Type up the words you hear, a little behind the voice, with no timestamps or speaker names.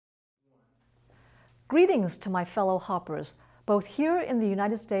Greetings to my fellow hoppers, both here in the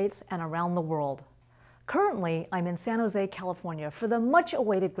United States and around the world. Currently, I'm in San Jose, California for the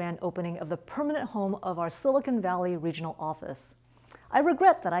much-awaited grand opening of the permanent home of our Silicon Valley regional office. I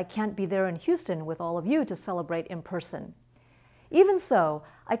regret that I can't be there in Houston with all of you to celebrate in person. Even so,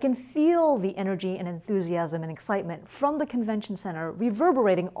 I can feel the energy and enthusiasm and excitement from the convention center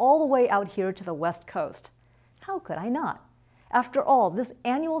reverberating all the way out here to the West Coast. How could I not? After all, this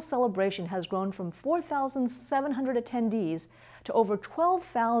annual celebration has grown from 4,700 attendees to over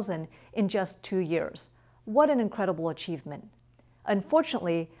 12,000 in just 2 years. What an incredible achievement.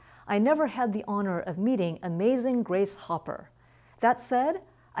 Unfortunately, I never had the honor of meeting amazing Grace Hopper. That said,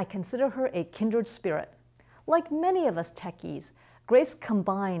 I consider her a kindred spirit. Like many of us techies, Grace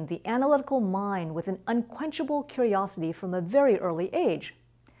combined the analytical mind with an unquenchable curiosity from a very early age.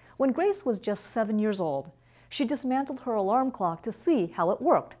 When Grace was just 7 years old, she dismantled her alarm clock to see how it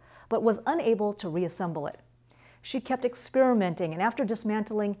worked, but was unable to reassemble it. She kept experimenting, and after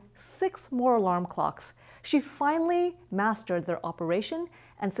dismantling 6 more alarm clocks, she finally mastered their operation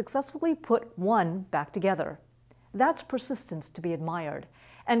and successfully put one back together. That's persistence to be admired,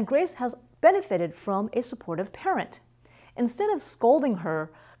 and Grace has benefited from a supportive parent. Instead of scolding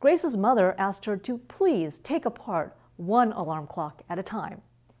her, Grace's mother asked her to please take apart one alarm clock at a time.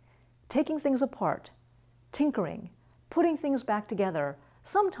 Taking things apart, tinkering, putting things back together,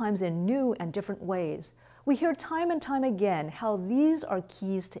 sometimes in new and different ways, we hear time and time again how these are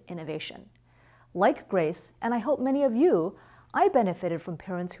keys to innovation. Like Grace, and I hope many of you, I benefited from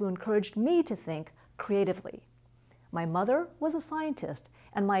parents who encouraged me to think creatively. My mother was a scientist,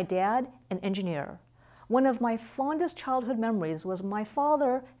 and my dad an engineer. One of my fondest childhood memories was my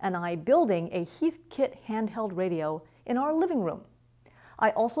father and I building a Heathkit handheld radio in our living room. I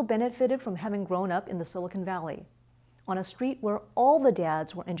also benefited from having grown up in the Silicon Valley, on a street where all the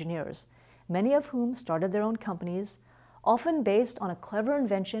dads were engineers, many of whom started their own companies, often based on a clever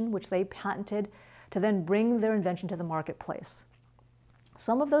invention which they patented to then bring their invention to the marketplace.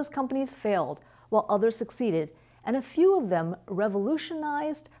 Some of those companies failed, while others succeeded, and a few of them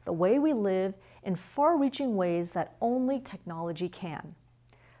revolutionized the way we live in far-reaching ways that only technology can.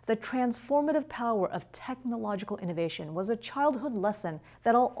 The transformative power of technological innovation was a childhood lesson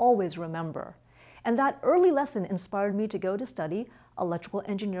that I'll always remember. And that early lesson inspired me to go to study electrical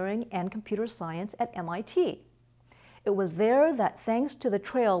engineering and computer science at MIT. It was there that, thanks to the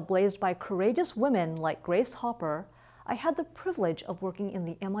trail blazed by courageous women like Grace Hopper, I had the privilege of working in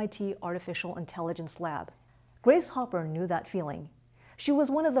the MIT Artificial Intelligence Lab. Grace Hopper knew that feeling. She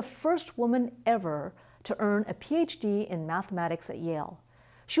was one of the first women ever to earn a PhD in mathematics at Yale.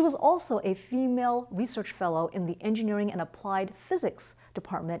 She was also a female research fellow in the Engineering and Applied Physics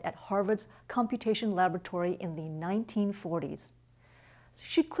department at Harvard's Computation Laboratory in the 1940s.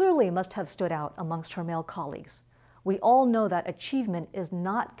 She clearly must have stood out amongst her male colleagues. We all know that achievement is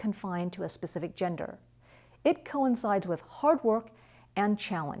not confined to a specific gender. It coincides with hard work and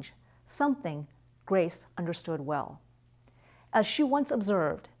challenge, something Grace understood well. As she once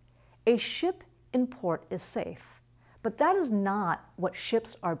observed, a ship in port is safe, but that is not what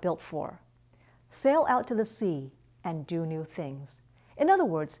ships are built for. Sail out to the sea and do new things. In other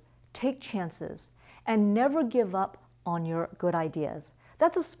words, take chances and never give up on your good ideas.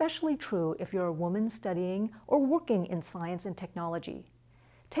 That's especially true if you're a woman studying or working in science and technology.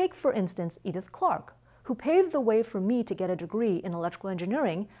 Take, for instance, Edith Clark, who paved the way for me to get a degree in electrical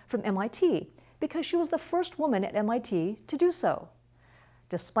engineering from MIT because she was the first woman at MIT to do so.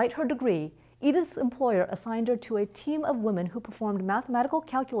 Despite her degree, Edith's employer assigned her to a team of women who performed mathematical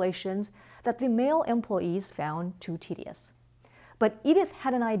calculations that the male employees found too tedious. But Edith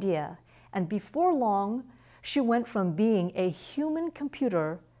had an idea, and before long, she went from being a human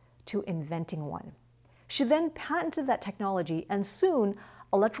computer to inventing one. She then patented that technology, and soon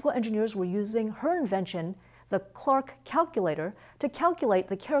electrical engineers were using her invention, the Clark calculator, to calculate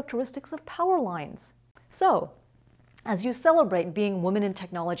the characteristics of power lines. So, as you celebrate being women in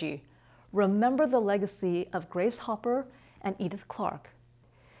technology, remember the legacy of Grace Hopper and Edith Clark.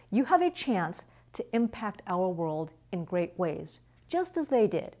 You have a chance to impact our world in great ways, just as they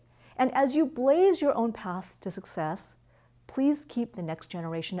did. And as you blaze your own path to success, please keep the next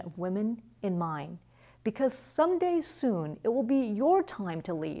generation of women in mind, because someday soon it will be your time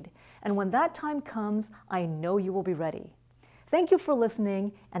to lead. And when that time comes, I know you will be ready. Thank you for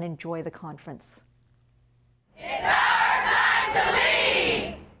listening and enjoy the conference. It's our time to lead!